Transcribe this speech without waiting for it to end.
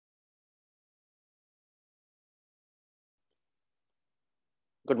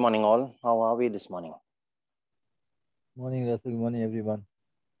Good morning, all. How are we this morning? Morning, Russell. Good morning, everyone.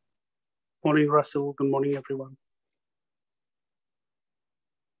 Morning, Russell. Good morning, everyone.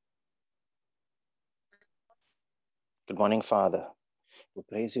 Good morning, Father. We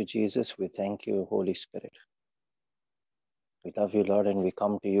praise you, Jesus. We thank you, Holy Spirit. We love you, Lord, and we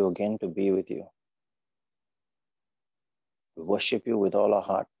come to you again to be with you. We worship you with all our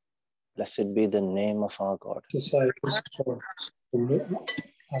heart. Blessed be the name of our God.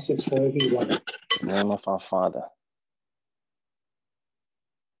 As it's for everyone. The name of our Father.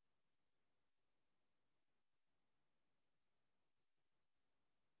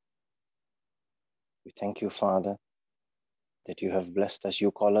 We thank you, Father, that you have blessed us.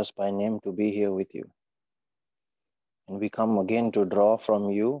 You call us by name to be here with you. And we come again to draw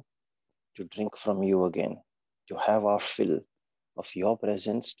from you, to drink from you again, to have our fill of your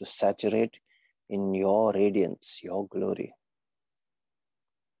presence, to saturate in your radiance, your glory.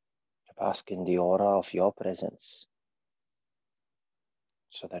 To bask in the aura of your presence,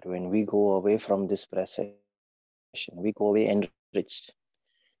 so that when we go away from this procession, we go away enriched,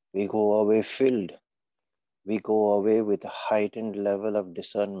 we go away filled, we go away with a heightened level of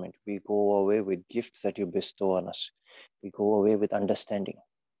discernment, we go away with gifts that you bestow on us, we go away with understanding,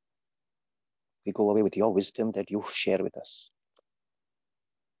 we go away with your wisdom that you share with us,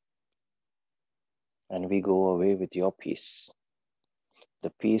 and we go away with your peace,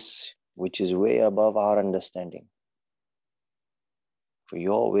 the peace which is way above our understanding. For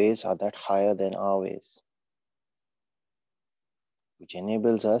your ways are that higher than our ways, which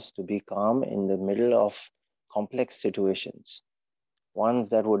enables us to be calm in the middle of complex situations, ones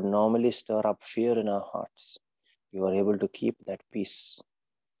that would normally stir up fear in our hearts. You are able to keep that peace,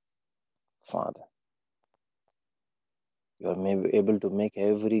 Father. You are able to make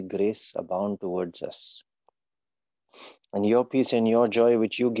every grace abound towards us. And your peace and your joy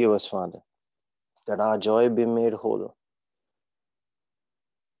which you give us, Father, that our joy be made whole.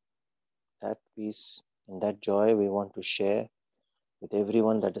 That peace and that joy we want to share with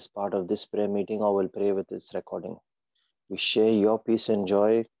everyone that is part of this prayer meeting or will pray with this recording. We share your peace and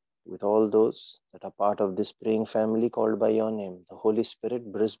joy with all those that are part of this praying family called by your name, the Holy Spirit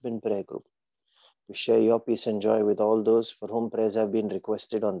Brisbane Prayer Group. We share your peace and joy with all those for whom prayers have been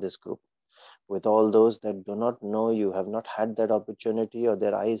requested on this group, with all those that do not know you, have not had that opportunity, or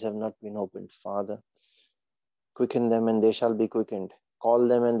their eyes have not been opened. Father, quicken them and they shall be quickened. Call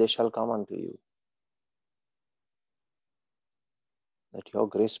them and they shall come unto you. That your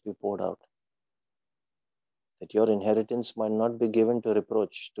grace be poured out, that your inheritance might not be given to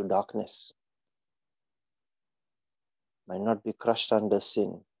reproach, to darkness, might not be crushed under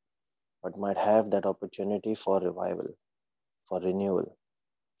sin, but might have that opportunity for revival, for renewal,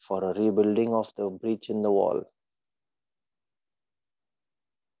 for a rebuilding of the breach in the wall.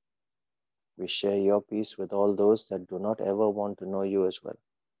 We share your peace with all those that do not ever want to know you as well.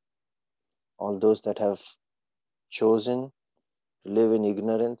 All those that have chosen to live in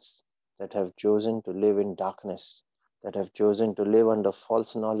ignorance, that have chosen to live in darkness, that have chosen to live under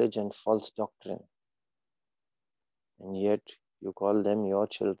false knowledge and false doctrine. And yet you call them your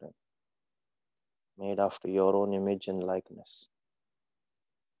children, made after your own image and likeness.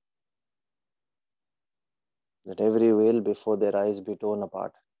 That every veil before their eyes be torn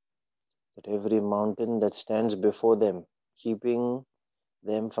apart, that every mountain that stands before them, keeping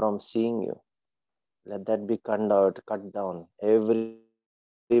them from seeing you, let that be cut down. Every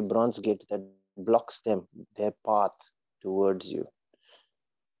bronze gate that blocks them, their path towards you,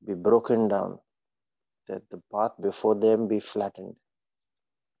 be broken down, that the path before them be flattened,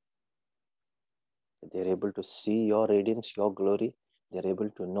 that they're able to see your radiance, your glory, they're able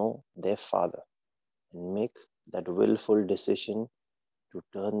to know their Father and make that willful decision to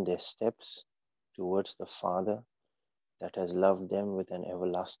turn their steps towards the Father that has loved them with an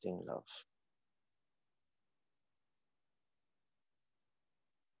everlasting love.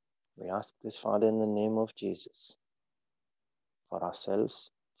 We ask this, Father, in the name of Jesus, for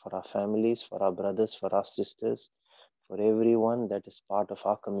ourselves, for our families, for our brothers, for our sisters, for everyone that is part of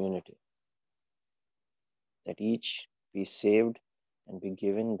our community, that each be saved and be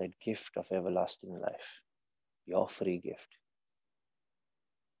given that gift of everlasting life, your free gift.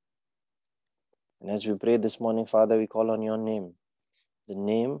 And as we pray this morning, Father, we call on your name, the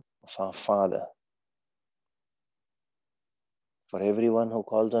name of our Father. For everyone who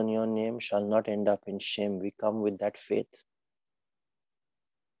calls on your name shall not end up in shame. We come with that faith,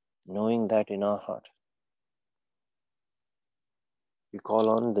 knowing that in our heart. We call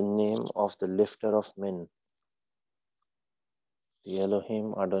on the name of the lifter of men, the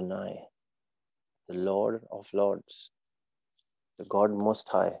Elohim Adonai, the Lord of lords, the God Most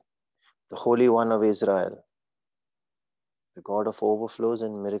High, the Holy One of Israel, the God of overflows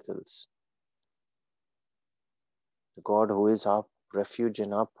and miracles, the God who is our refuge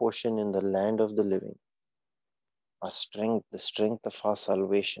and our portion in the land of the living, our strength, the strength of our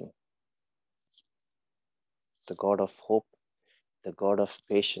salvation, the God of hope, the God of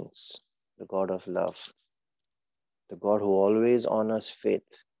patience, the God of love, the God who always honors faith.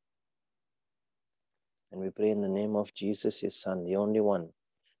 And we pray in the name of Jesus, his Son, the only one,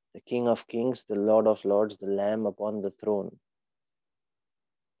 the King of kings, the Lord of lords, the Lamb upon the throne,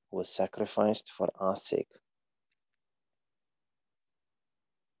 who was sacrificed for our sake.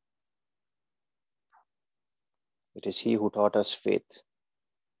 It is he who taught us faith,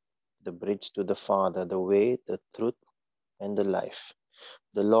 the bridge to the Father, the way, the truth, and the life.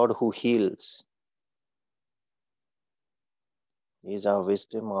 The Lord who heals. He is our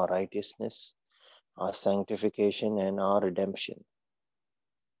wisdom, our righteousness, our sanctification, and our redemption,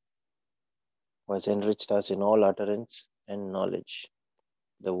 who has enriched us in all utterance and knowledge,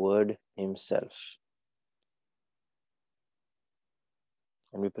 the Word himself.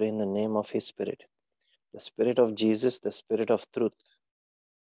 And we pray in the name of his Spirit, the Spirit of Jesus, the Spirit of truth,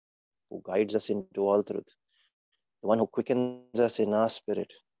 who guides us into all truth, the one who quickens us in our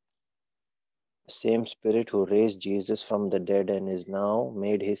spirit, the same Spirit who raised Jesus from the dead and is now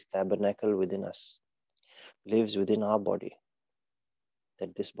made his tabernacle within us, lives within our body,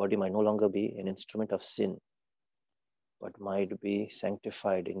 that this body might no longer be an instrument of sin, but might be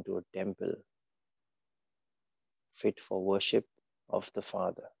sanctified into a temple fit for worship of the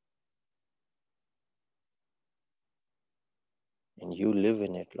Father. And you live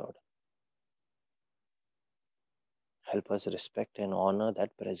in it, Lord. Help us respect and honor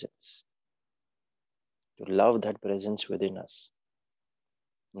that presence, to love that presence within us,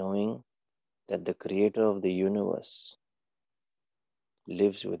 knowing that the Creator of the universe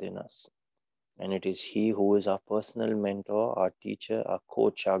lives within us. And it is he who is our personal mentor, our teacher, our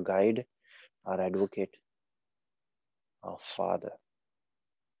coach, our guide, our advocate, our Father.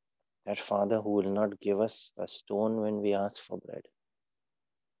 That Father who will not give us a stone when we ask for bread.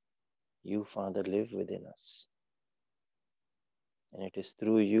 You, Father, live within us. And it is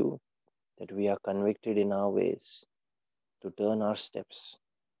through you that we are convicted in our ways, to turn our steps,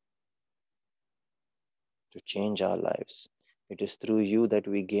 to change our lives. It is through you that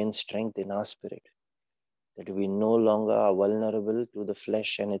we gain strength in our spirit, that we no longer are vulnerable to the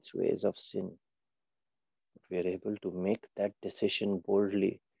flesh and its ways of sin. But we are able to make that decision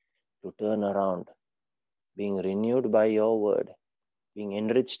boldly, to turn around, being renewed by your word, being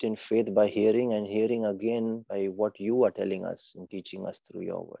enriched in faith by hearing and hearing again by what you are telling us and teaching us through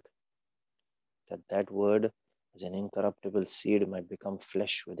your word. That word as an incorruptible seed might become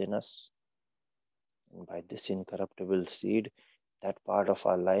flesh within us. And by this incorruptible seed, that part of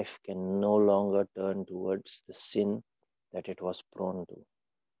our life can no longer turn towards the sin that it was prone to.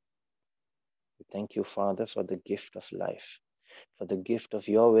 We thank you, Father, for the gift of life, for the gift of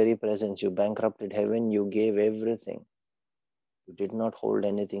your very presence. You bankrupted heaven, you gave everything. You did not hold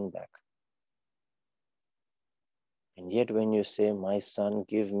anything back. And yet when you say, my son,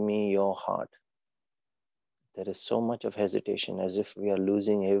 give me your heart, there is so much of hesitation, as if we are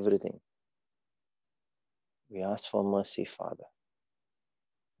losing everything. We ask for mercy, Father.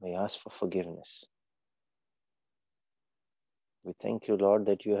 We ask for forgiveness. We thank you, Lord,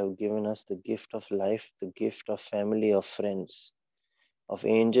 that you have given us the gift of life, the gift of family, of friends, of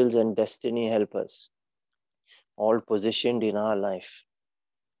angels and destiny helpers, all positioned in our life,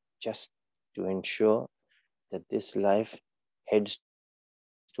 just to ensure that this life heads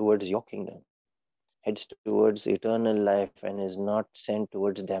towards your kingdom, heads towards eternal life, and is not sent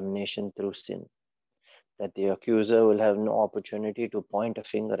towards damnation through sin. That the accuser will have no opportunity to point a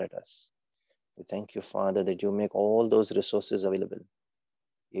finger at us. We thank you, Father, that you make all those resources available,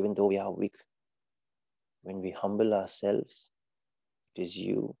 even though we are weak. When we humble ourselves, it is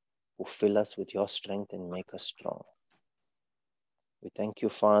you who fill us with your strength and make us strong. We thank you,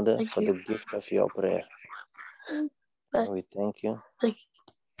 Father, Thank for you. the gift of your prayer. Bye. We thank you. Good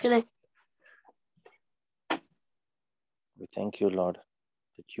night. We thank you, Lord,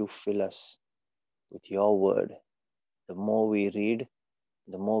 that you fill us with your word. The more we read,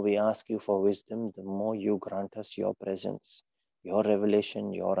 the more we ask you for wisdom, the more you grant us your presence, your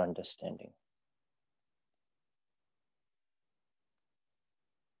revelation, your understanding.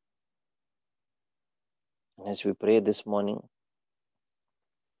 And as we pray this morning,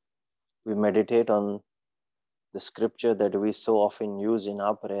 we meditate on the scripture that we so often use in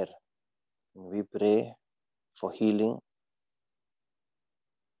our prayer. And we pray for healing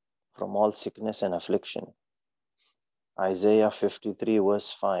from all sickness and affliction. Isaiah 53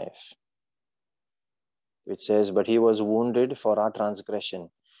 verse 5, which says, "But he was wounded for our transgression.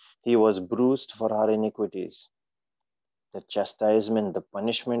 He was bruised for our iniquities. The chastisement, the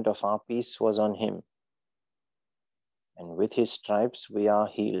punishment of our peace was on him. And with his stripes we are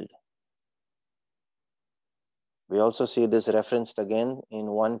healed." We also see this referenced again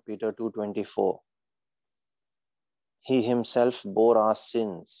in 1 Peter 2:24. He himself bore our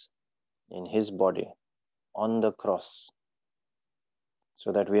sins in his body on the cross,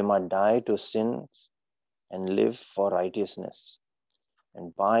 so that we might die to sin and live for righteousness.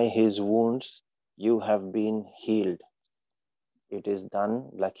 And by his wounds you have been healed. It is done,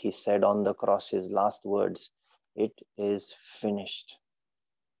 like he said on the cross, his last words, "It is finished."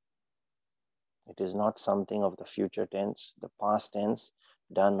 It is not something of the future tense, the past tense,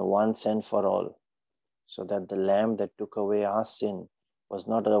 done once and for all, so that the lamb that took away our sin was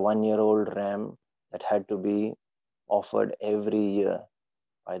not a 1-year-old ram that had to be offered every year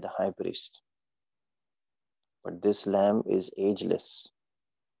by the high priest. But this lamb is ageless.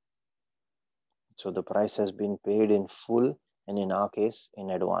 So the price has been paid in full, and in our case, in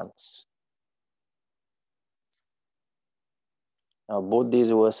advance. Now, both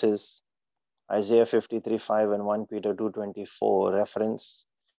these verses, Isaiah 53:5 and 1 Peter 2:24,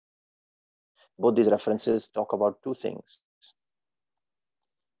 both these references talk about two things.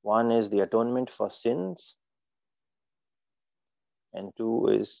 One is the atonement for sins, and two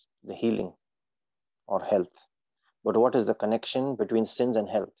is the healing or health. But what is the connection between sins and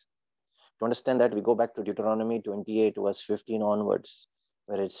health? To understand that, we go back to Deuteronomy 28 verse 15 onwards,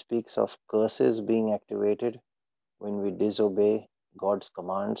 where it speaks of curses being activated when we disobey God's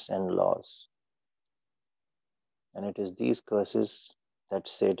commands and laws. And it is these curses that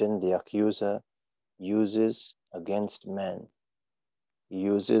Satan, the accuser, uses against man. He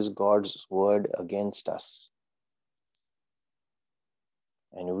uses God's word against us.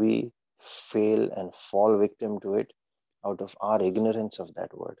 And we fail and fall victim to it out of our ignorance of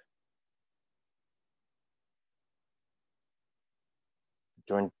that word.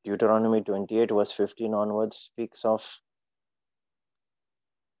 Deuteronomy 28 verse 15 onwards speaks of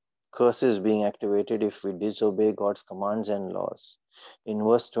curses being activated if we disobey God's commands and laws. In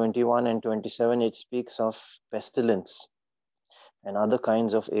verse 21 and 27, it speaks of pestilence and other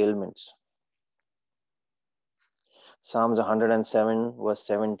kinds of ailments. Psalms 107 verse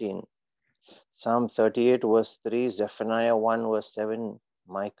 17, Psalm 38 verse 3, Zephaniah 1 verse 7,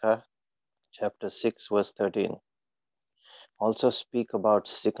 Micah chapter 6 verse 13 also speak about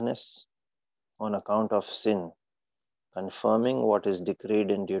sickness on account of sin, confirming what is decreed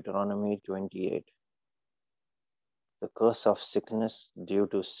in Deuteronomy 28. The curse of sickness due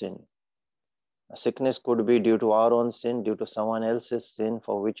to sin. A sickness could be due to our own sin, due to someone else's sin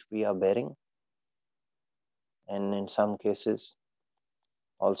for which we are bearing. And in some cases,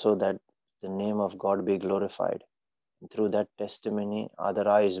 also that the name of God be glorified. And through that testimony, other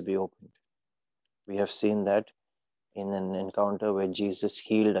eyes be opened. We have seen that in an encounter where Jesus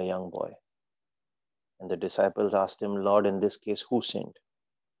healed a young boy. And the disciples asked him, "Lord, in this case, who sinned?"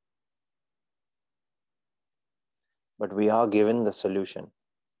 But we are given the solution.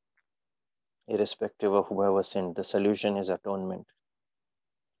 Irrespective of whoever sinned, the solution is atonement.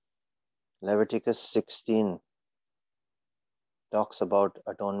 Leviticus 16 talks about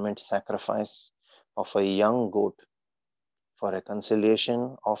atonement sacrifice of a young goat for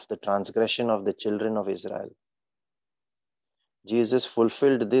reconciliation of the transgression of the children of Israel. Jesus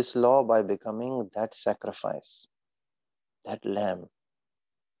fulfilled this law by becoming that sacrifice, that lamb,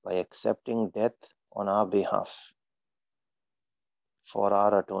 by accepting death on our behalf for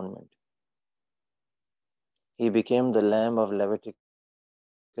our atonement. He became the lamb of Leviticus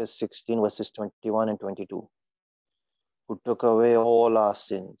 16 verses 21 and 22, who took away all our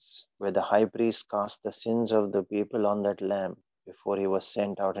sins, where the high priest cast the sins of the people on that lamb before he was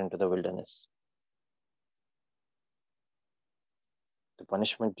sent out into the wilderness. The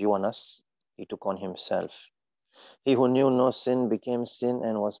punishment due on us, he took on himself. He who knew no sin became sin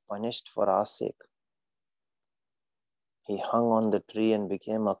and was punished for our sake. He hung on the tree and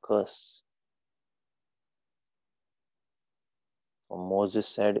became a curse. For Moses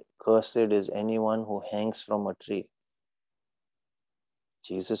said, "Cursed is anyone who hangs from a tree."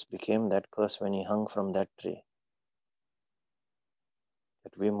 Jesus became that curse when he hung from that tree,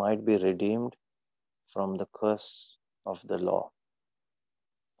 that we might be redeemed from the curse of the law.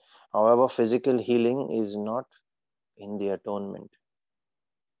 However, physical healing is not in the atonement,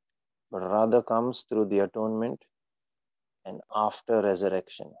 but rather comes through the atonement and after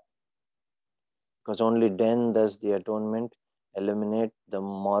resurrection. Because only then does the atonement eliminate the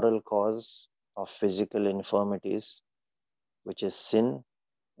moral cause of physical infirmities which is sin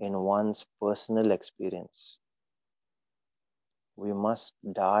in one's personal experience. We must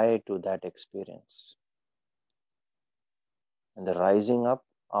die to that experience. And the rising up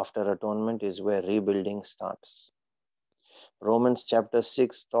after atonement is where rebuilding starts. Romans chapter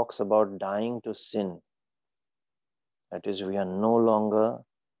 6 talks about dying to sin. That is, we are no longer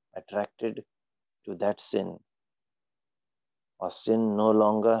attracted to that sin. Or sin no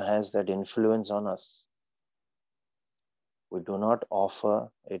longer has that influence on us. We do not offer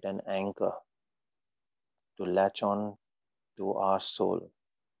it an anchor to latch on to our soul.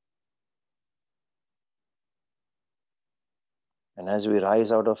 And as we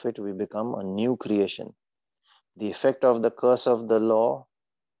rise out of it, we become a new creation. The effect of the curse of the law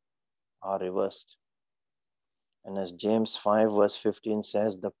are reversed. And as James 5 verse 15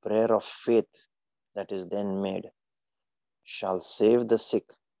 says, the prayer of faith that is then made shall save the sick,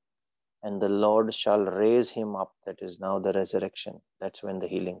 and the Lord shall raise him up. That is now the resurrection. That's when the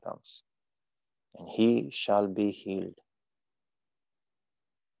healing comes. And he shall be healed.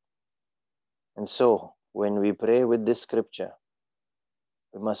 And so, when we pray with this scripture,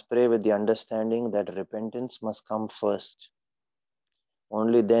 we must pray with the understanding that repentance must come first.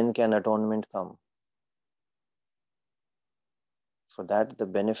 Only then can atonement come. For that, the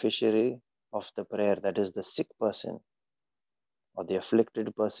beneficiary of the prayer, that is the sick person or the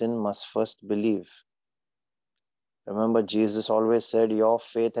afflicted person, must first believe. Remember, Jesus always said, your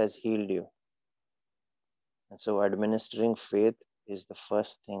faith has healed you. And so administering faith is the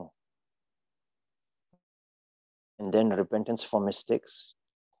first thing. And then repentance for mistakes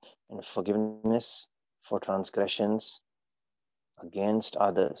and forgiveness for transgressions against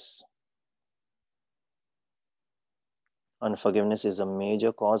others. Unforgiveness is a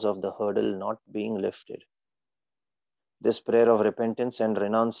major cause of the hurdle not being lifted. This prayer of repentance and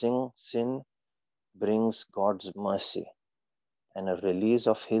renouncing sin brings God's mercy and a release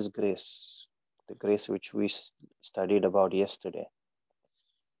of His grace, the grace which we studied about yesterday.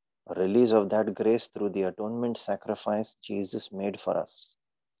 A release of that grace through the atonement sacrifice Jesus made for us.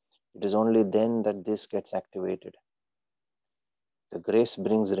 It is only then that this gets activated. The grace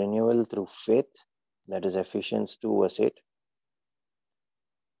brings renewal through faith, that is Ephesians 2 verse 8.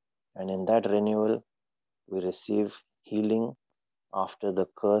 And in that renewal, we receive healing after the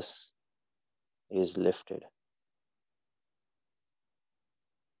curse is lifted.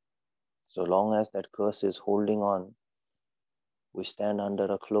 So long as that curse is holding on, we stand under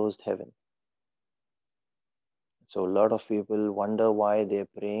a closed heaven. So a lot of people wonder why they're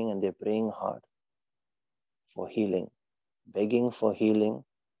praying, and they're praying hard for healing, begging for healing,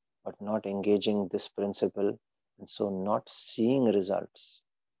 but not engaging this principle, and so not seeing results.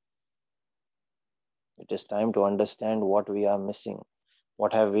 It is time to understand what we are missing.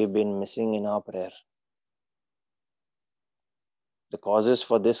 What have we been missing in our prayer? The causes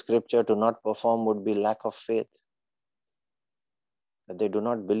for this scripture to not perform would be lack of faith, that they do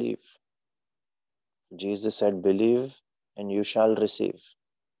not believe. Jesus said, believe and you shall receive.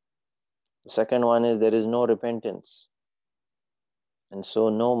 The second one is there is no repentance, and so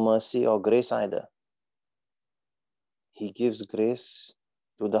no mercy or grace either. He gives grace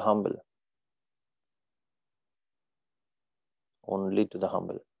to the humble, only to the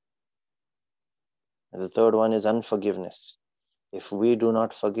humble. And the third one is unforgiveness. If we do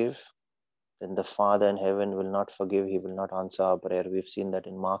not forgive, then the Father in heaven will not forgive. He will not answer our prayer. We've seen that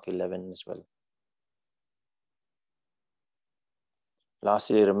in Mark 11 as well.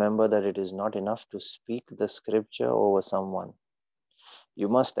 Lastly, remember that it is not enough to speak the scripture over someone. You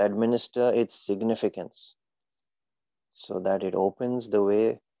must administer its significance so that it opens the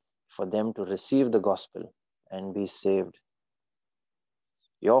way for them to receive the gospel and be saved.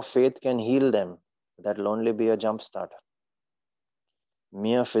 Your faith can heal them. That will only be a jump start.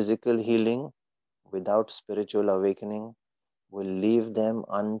 Mere physical healing without spiritual awakening will leave them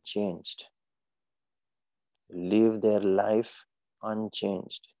unchanged, leave their life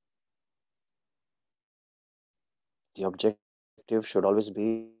unchanged. The objective should always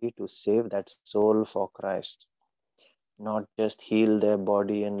be to save that soul for Christ, not just heal their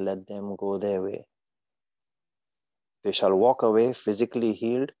body and let them go their way. They shall walk away physically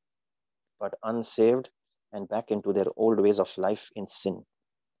healed, but unsaved and back into their old ways of life in sin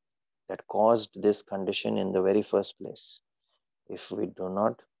that caused this condition in the very first place. If we do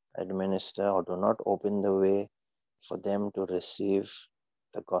not administer or do not open the way for them to receive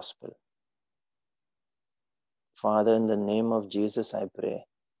the gospel. Father, in the name of Jesus, I pray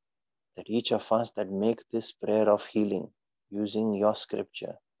that each of us that make this prayer of healing using your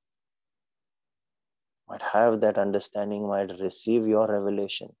scripture might have that understanding, might receive your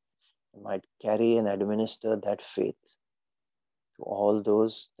revelation, might carry and administer that faith to all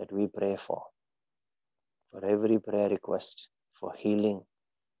those that we pray for every prayer request, for healing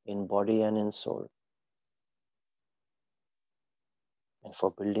in body and in soul, and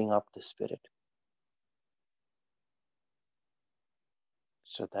for building up the spirit,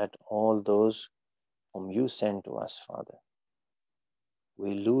 so that all those whom you send to us, Father,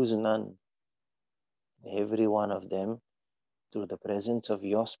 we lose none, every one of them, through the presence of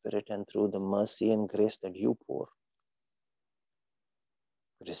your Spirit and through the mercy and grace that you pour,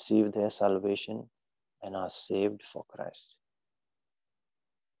 receive their salvation and are saved for Christ.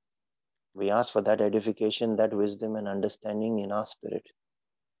 We ask for that edification, that wisdom and understanding in our spirit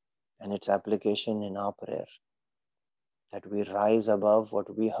and its application in our prayer, that we rise above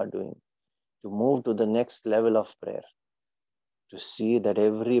what we are doing, to move to the next level of prayer, to see that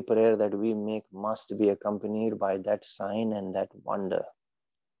every prayer that we make must be accompanied by that sign and that wonder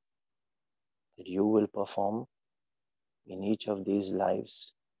that you will perform in each of these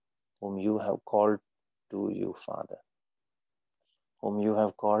lives whom you have called to you, Father, whom you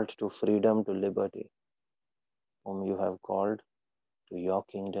have called to freedom, to liberty, whom you have called to your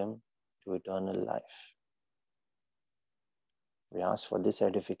kingdom, to eternal life. We ask for this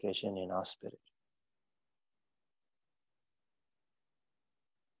edification in our spirit.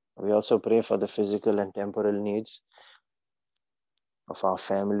 We also pray for the physical and temporal needs of our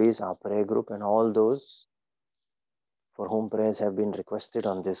families, our prayer group, and all those for whom prayers have been requested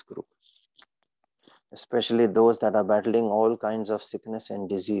on this group, especially those that are battling all kinds of sickness and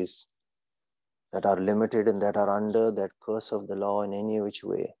disease, that are limited and that are under that curse of the law in any which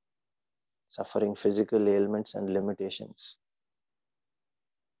way, suffering physical ailments and limitations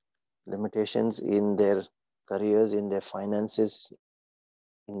in their careers, in their finances,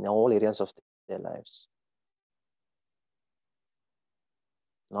 in all areas of their lives,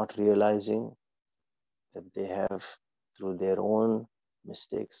 not realizing that they have, through their own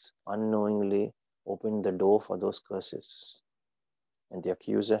mistakes, unknowingly opened the door for those curses, and the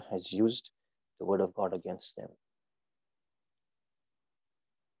accuser has used the word of God against them.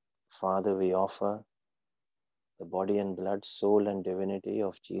 Father, we offer the body and blood, soul and divinity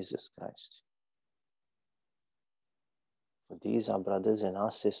of Jesus Christ. For these are brothers and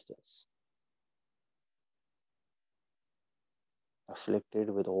our sisters, afflicted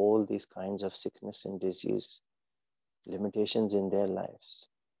with all these kinds of sickness and disease, limitations in their lives,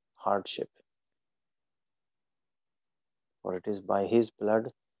 hardship. For it is by his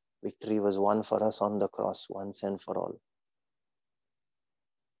blood victory was won for us on the cross once and for all.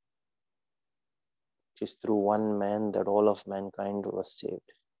 It is through one man that all of mankind was saved.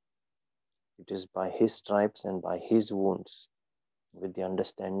 It is by his stripes and by his wounds, with the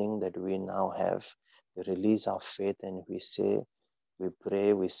understanding that we now have, we release our faith and we say, we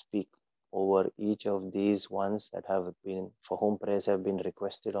pray, we speak over each of these ones that have been, for whom prayers have been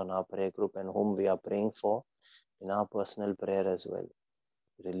requested on our prayer group and whom we are praying for in our personal prayer as well.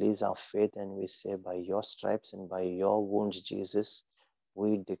 Release our faith and we say, by your stripes and by your wounds, Jesus,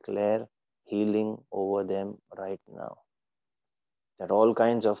 we declare healing over them right now. That all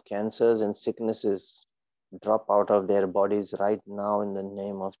kinds of cancers and sicknesses drop out of their bodies right now in the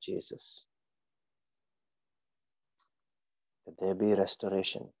name of Jesus. That there be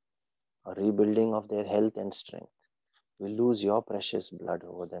restoration, a rebuilding of their health and strength. We lose your precious blood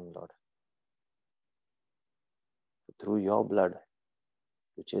over them, Lord. Through your blood,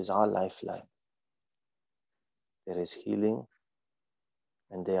 which is our lifeline, there is healing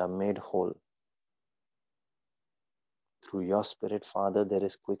and they are made whole. Through your Spirit, Father, there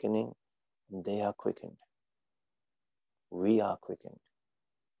is quickening and they are quickened. We are quickened.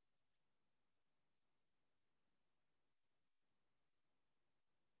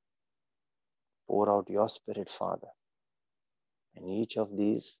 Pour out your Spirit, Father, and each of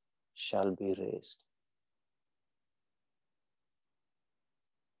these shall be raised.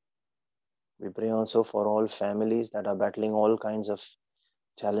 We pray also for all families that are battling all kinds of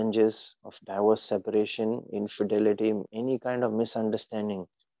challenges of divorce, separation, infidelity, any kind of misunderstanding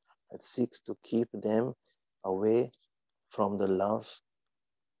that seeks to keep them away from the love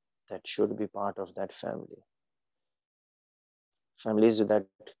that should be part of that family. Families that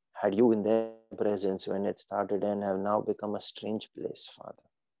had you in their presence when it started and have now become a strange place, Father.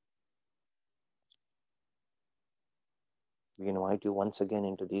 We invite you once again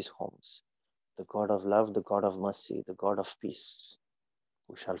into these homes, the God of love, the God of mercy, the God of peace,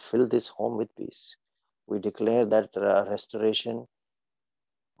 who shall fill this home with peace. We declare that restoration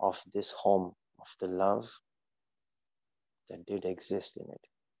of this home, of the love that did exist in it.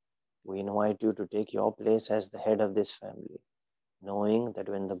 We invite you to take your place as the head of this family, knowing that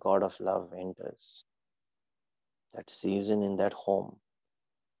when the God of love enters, that season in that home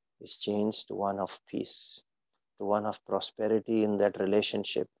is changed to one of peace, to one of prosperity in that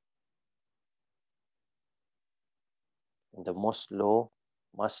relationship. And the most low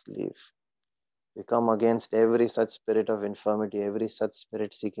must leave. We come against every such spirit of infirmity, every such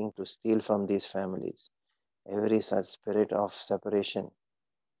spirit seeking to steal from these families, every such spirit of separation.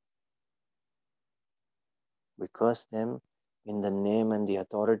 We curse them in the name and the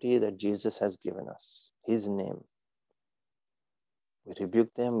authority that Jesus has given us, His name. We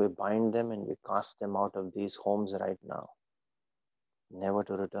rebuke them, we bind them, and we cast them out of these homes right now, never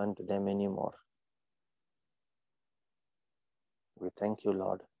to return to them anymore. We thank you,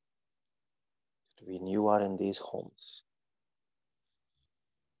 Lord, that when you are in these homes,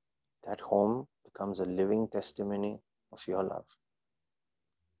 that home becomes a living testimony of your love.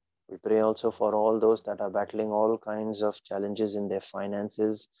 We pray also for all those that are battling all kinds of challenges in their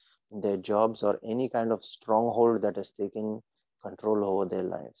finances, in their jobs, or any kind of stronghold that has taken control over their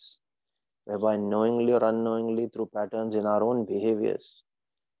lives, whereby knowingly or unknowingly through patterns in our own behaviors,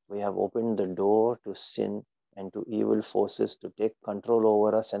 we have opened the door to sin and to evil forces to take control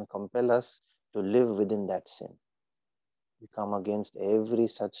over us and compel us to live within that sin. We come against every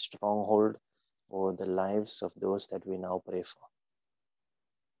such stronghold over the lives of those that we now pray for,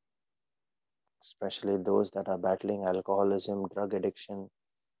 especially those that are battling alcoholism, drug addiction,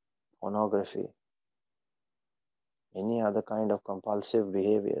 pornography, any other kind of compulsive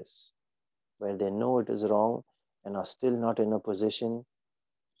behaviors where they know it is wrong and are still not in a position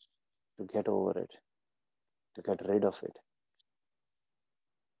to get over it, to get rid of it.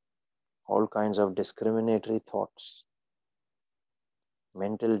 All kinds of discriminatory thoughts,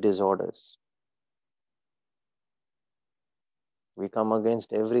 mental disorders. We come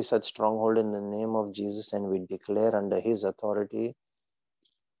against every such stronghold in the name of Jesus, and we declare under His authority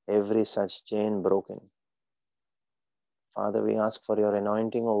every such chain broken. Father, we ask for your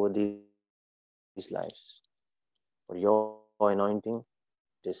anointing over these lives. For your anointing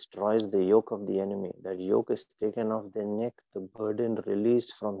destroys the yoke of the enemy. That yoke is taken off their neck, the burden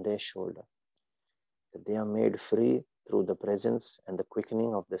released from their shoulder. That they are made free through the presence and the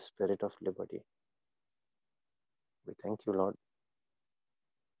quickening of the Spirit of liberty. We thank you, Lord,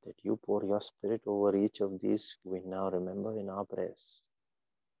 that you pour your Spirit over each of these we now remember in our prayers.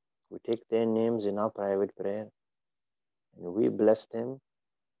 We take their names in our private prayer and we bless them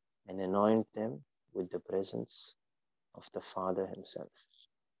and anoint them with the presence of the Father Himself.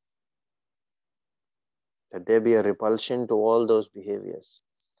 That there be a repulsion to all those behaviors,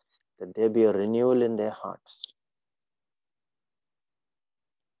 that there be a renewal in their hearts.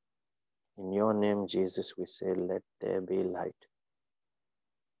 In your name, Jesus, we say, let there be light.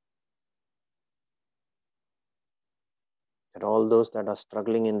 That all those that are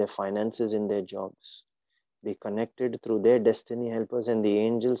struggling in their finances, in their jobs, be connected through their destiny helpers and the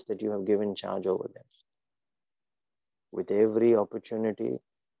angels that you have given charge over them. With every opportunity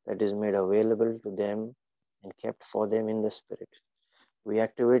that is made available to them and kept for them in the Spirit, we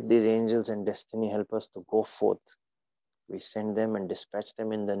activate these angels and destiny helpers to go forth. We send them and dispatch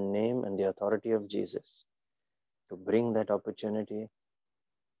them in the name and the authority of Jesus to bring that opportunity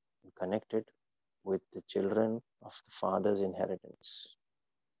and connect it with the children of the Father's inheritance.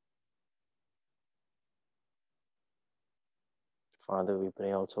 Father, we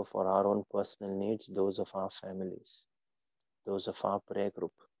pray also for our own personal needs, those of our families, those of our prayer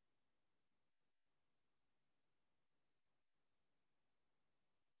group.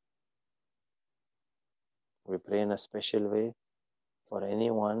 We pray in a special way for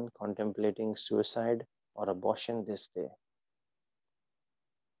anyone contemplating suicide or abortion this day.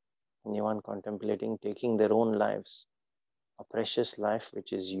 Anyone contemplating taking their own lives, a precious life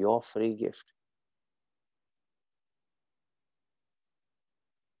which is your free gift.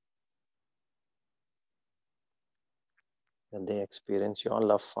 That they experience your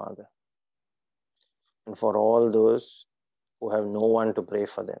love, Father. And for all those who have no one to pray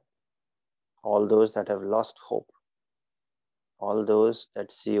for them, all those that have lost hope, all those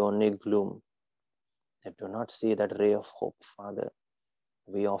that see only gloom, that do not see that ray of hope, Father,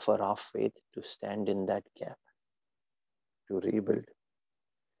 we offer our faith to stand in that gap, to rebuild,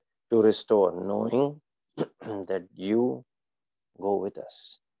 to restore, knowing that you go with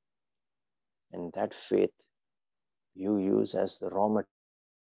us. And that faith you use as the raw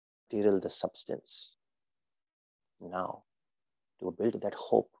material, the substance, now to build that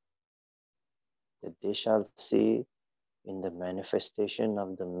hope that they shall see in the manifestation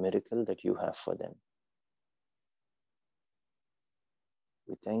of the miracle that you have for them.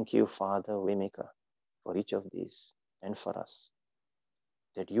 We thank you, Father, Waymaker, for each of these and for us.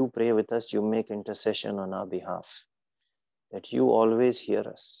 that you pray with us, you make intercession on our behalf, that you always hear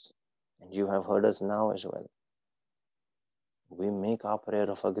us, and you have heard us now as well. We make our prayer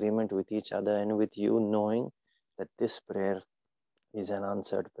of agreement with each other and with you, knowing that this prayer is an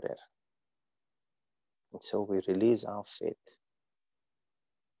answered prayer. And so we release our faith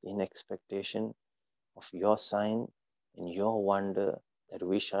in expectation of your sign and your wonder that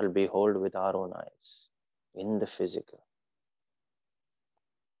we shall behold with our own eyes in the physical.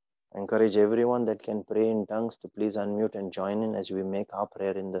 I encourage everyone that can pray in tongues to please unmute and join in as we make our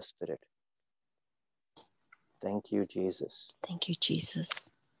prayer in the Spirit. Thank you, Jesus. Thank you,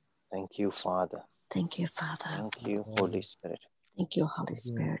 Jesus. Thank you, Father. Thank you, Father. Thank you, Holy Spirit. Thank you, Holy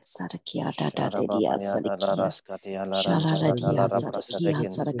Spirit. Sarakia da da da dia sarakia. Shalalakia sarakia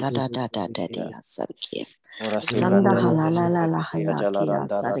sarakada da da da dia sarakia. Sanda halala la hayakia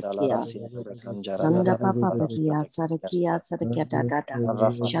sarakia. Sanda papa pakia sarakia sarakia da da da.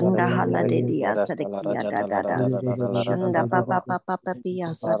 Shanda halade dia sarakia da da da. Shanda papa papa papia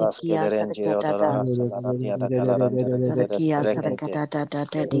sarakia sarakia da da. Sarakia sarakada da da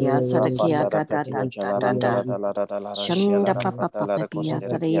da dia sarakia da da da da da. Shanda papa papa pia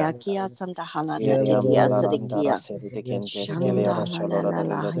sarayakia sanda halada dia sarakia. Shanda halala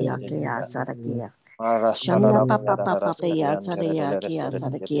la hayakia sarakia. Shanda papa papa pia sarayakia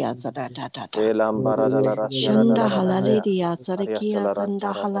sarakia sarada da da. Shanda halaledia sarakia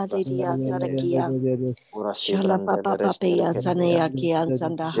sanda halaledia sarakia. Shala papa papa pia sanayakia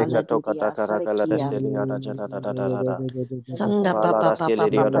sanda halaledia sarakia. Sanda papa papa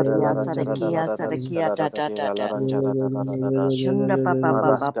papa pia sarakia sarakia da da da da. Shanda papa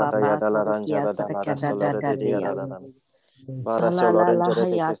papa papa sarakia sarakia da da da da. Salalala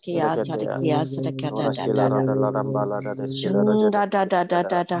hayakia sarakia sarakia da da da da. Shanda da da da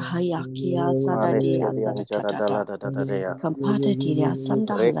da da hayakia sarakia sarakia da da. Kampata tiria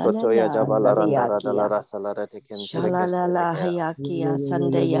sanda halala sarayakia. Shalalala hayakia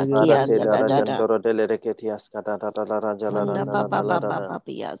sandayakia sadadada. Sanda papa papa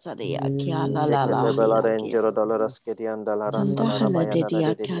papia sarayakia lalala hayakia. Sanda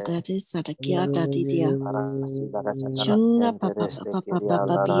haladidia kadadi sarakia dadidia. Shanda papa papa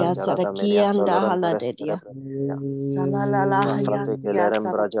papia sarakia anda haladidia. Salalala hayakia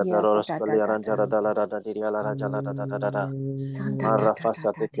sarakia sadadada. Sanda da da da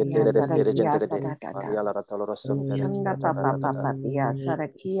da dia sarakia sadadada. Shanda papa papa pia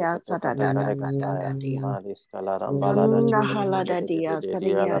sarakia sadadada da da da dia. Sanda halada dia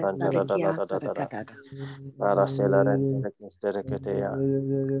sarakia sarakia sarakadada.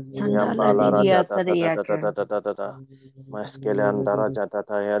 Sanda halada dia sarakia.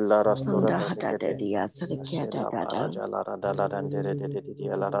 Sanda halada dia sarakia da da da.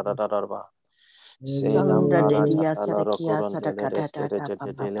 Sanda de dia sarakia sarakada da da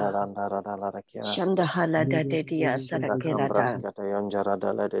papa. Shanda halada de dia sarakira da.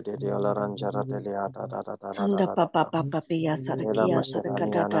 Sanda papa papa pia sarakia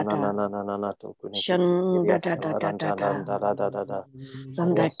sarakada da da. Shanda da da da da da.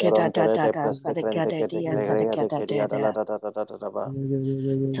 Sanda keda da da da sarakada dia sarakada da da.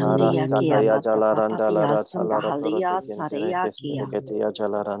 Sanda yakia papa papa pia sanda halia sarayakia.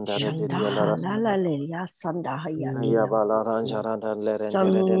 Shanda halala leya sanda hayakia.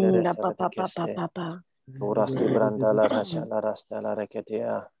 Sanda papa papa papa.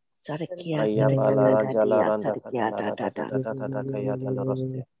 Sarakia sarakada da dia sarakia da da da.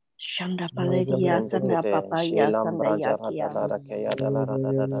 Shanda paledia sanda papa ya sanda yakia.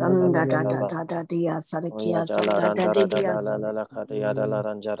 Sanda da da da da dia sarakia sanda da dia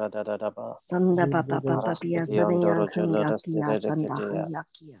sanda papa papa pia sanda yakia sanda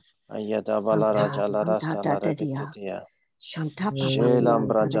hayakia. Sanda da da dia. Shanta papa pia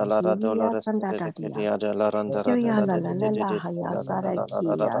sarakia sanda da dia. Kiria la la la la haya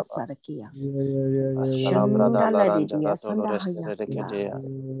sarakia sarakia. Shanda la dia sanda hayakia.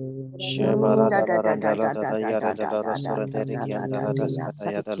 Shanda da da da da da da da da da da da da da dia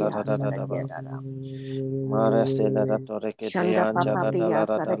sarakia sarakia da da. Shanda papa pia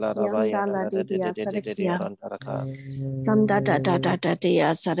sarakia la dia sarakia. Sanda da da da da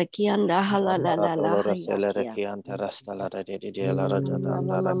dia sarakia nda hala la la la hayakia. Sanda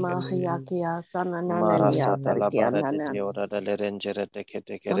mama hayakia sana nana dia sarakia nana.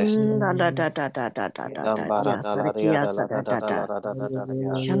 Sanda da da da da da da da da dia sarakia sada da da.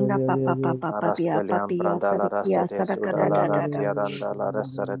 Shanda papa papa papia papia sarakia sadaka da da da da.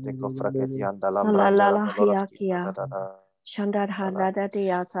 Salalala hayakia. Shandar halada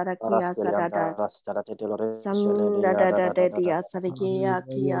dia sarakia sadada. Sanda da da da dia sarakia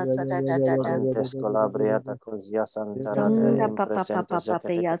kia sadada da da. Sanda papa papa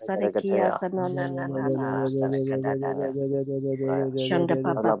papa ya sarakia sanana na na na sarakada da da. Shanda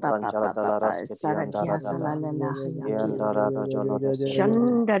papa papa papa sarakia salala hayakia.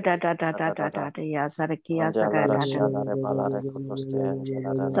 Shanda da da da da da da ya sarakia sadada da.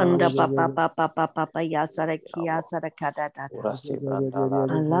 Sanda papa papa papa ya sarakia sarakada da da.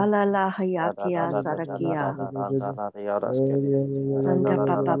 La la hayakia sarakia. Sanda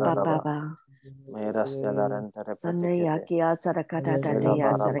papa papa. Sanda yakia sarakada da da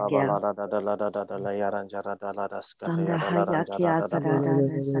ya sarakia. Sanda hayakia sadada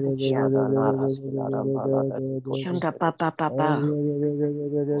da sarakia. Shanda papa papa.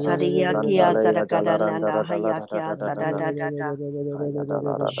 Sariyakia sarakada nana hayakia sadada da da.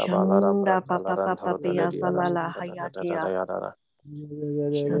 Shanda papa papa ya salala hayakia.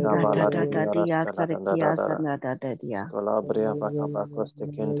 Sanda da da da dia sarakia sanada da dia.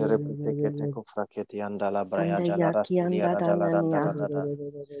 Sanda yakian da da nania.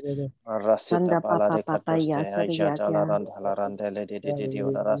 Sanda papa papa ya sariyakia.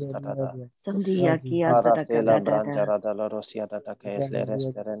 Sandi yakia sarakada da da.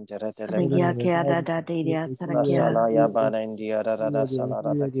 Sariyakia da da dia sarakia.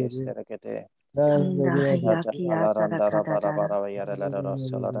 Sanda hayakia sarakada da.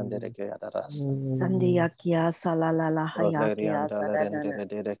 Sandiyakia salalala hayakia sadadana.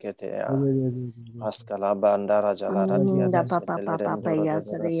 Sanda papa papa ya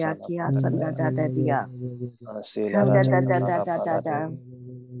sariyakia sandadadadia. Kanda da da da da da da.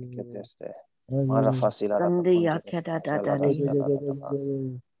 Sandiyakia da da da da.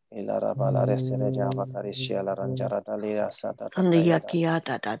 Sandiyakia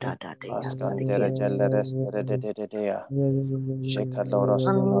da da da da da ya sarikia.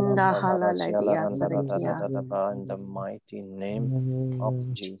 Anda halala dia sarikia. In the mighty name of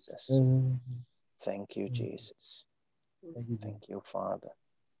Jesus. Thank you, Jesus. Thank you, Father.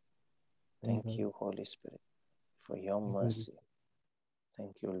 Thank you, Holy Spirit, for your mercy.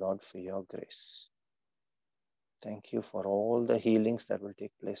 Thank you, Lord, for your grace. Thank you for all the healings that will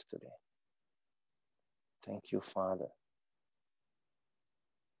take place today. Thank you, Father.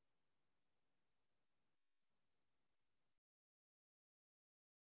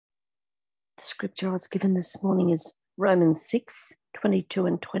 The scripture I was given this morning is Romans 6:22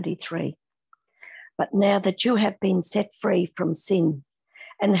 and 23. But now that you have been set free from sin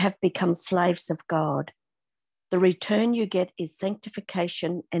and have become slaves of God, the return you get is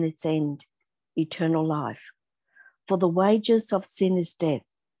sanctification and its end, eternal life. For the wages of sin is death,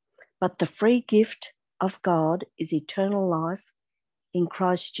 but the free gift of God is eternal life in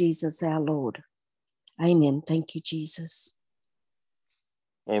Christ Jesus our Lord. Amen. Thank you, Jesus.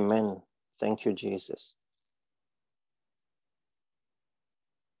 Amen. Thank you, Jesus.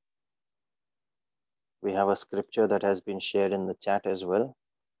 We have a scripture that has been shared in the chat as well.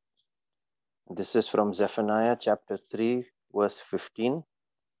 This is from Zephaniah chapter 3, verse 15.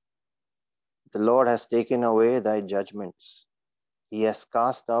 The Lord has taken away thy judgments. He has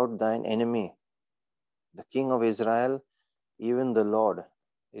cast out thine enemy. The King of Israel, even the Lord,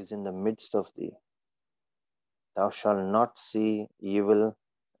 is in the midst of thee. Thou shalt not see evil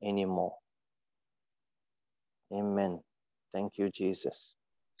anymore. Amen. Thank you, Jesus.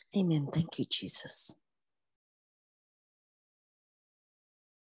 Amen. Thank you, Jesus.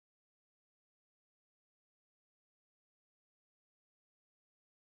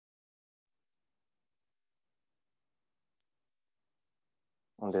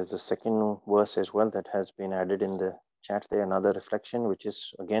 And there's a second verse as well that has been added in the chat there, another reflection, which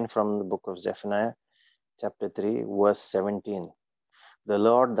is again from the book of Zephaniah, chapter 3, verse 17. The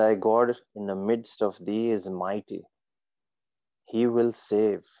Lord thy God in the midst of thee is mighty. He will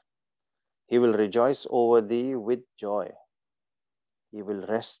save. He will rejoice over thee with joy. He will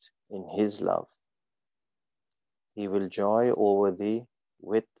rest in his love. He will joy over thee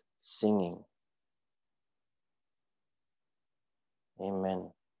with singing.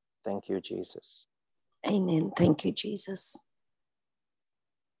 Amen. Thank you, Jesus. Amen. Thank you, Jesus.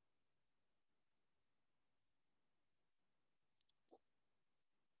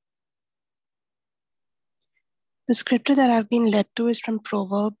 The scripture that I've been led to is from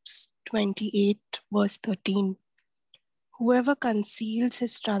Proverbs 28, verse 13. Whoever conceals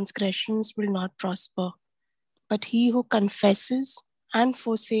his transgressions will not prosper, but he who confesses and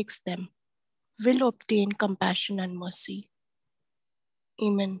forsakes them will obtain compassion and mercy.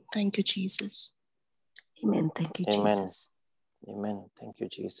 Amen. Thank you, Jesus. Amen. Thank you, Amen. Jesus. Amen. Thank you,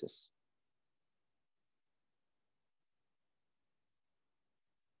 Jesus.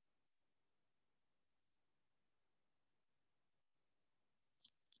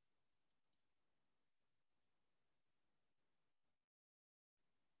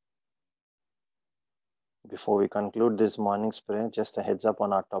 Before we conclude this morning's prayer, just a heads up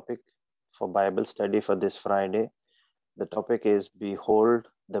on our topic for Bible study for this Friday. The topic is Behold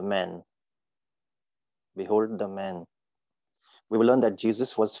the Man. Behold the Man. We will learn that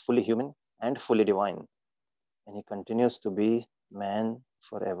Jesus was fully human and fully divine, and he continues to be man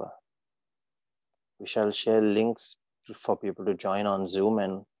forever. We shall share links for people to join on Zoom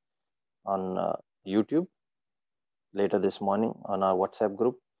and on YouTube later this morning on our WhatsApp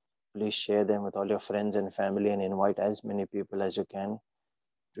group. Please share them with all your friends and family and invite as many people as you can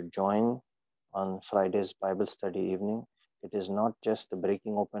to join on Friday's Bible study evening. It is not just the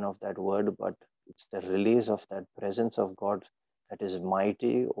breaking open of that word, but it's the release of that presence of God that is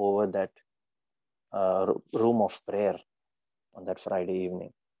mighty over that room of prayer on that Friday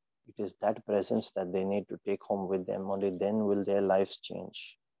evening. It is that presence that they need to take home with them. Only then will their lives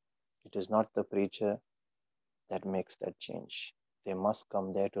change. It is not the preacher that makes that change. They must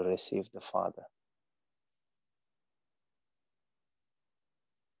come there to receive the Father.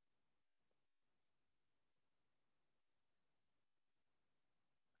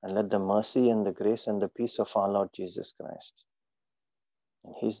 And let the mercy and the grace and the peace of our Lord Jesus Christ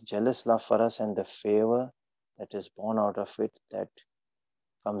and his jealous love for us and the favor that is born out of it, that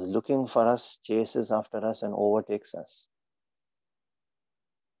comes looking for us, chases after us and overtakes us.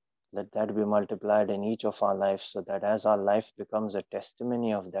 Let that be multiplied in each of our lives, so that as our life becomes a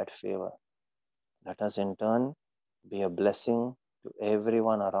testimony of that favor, let us in turn be a blessing to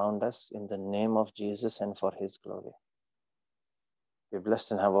everyone around us in the name of Jesus and for his glory. Be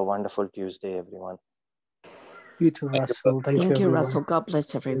blessed and have a wonderful Tuesday, everyone. You too, Russell. Thank you, Thank you, everyone. Russell. God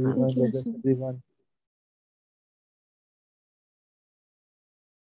bless everyone. Everyone, God bless everyone.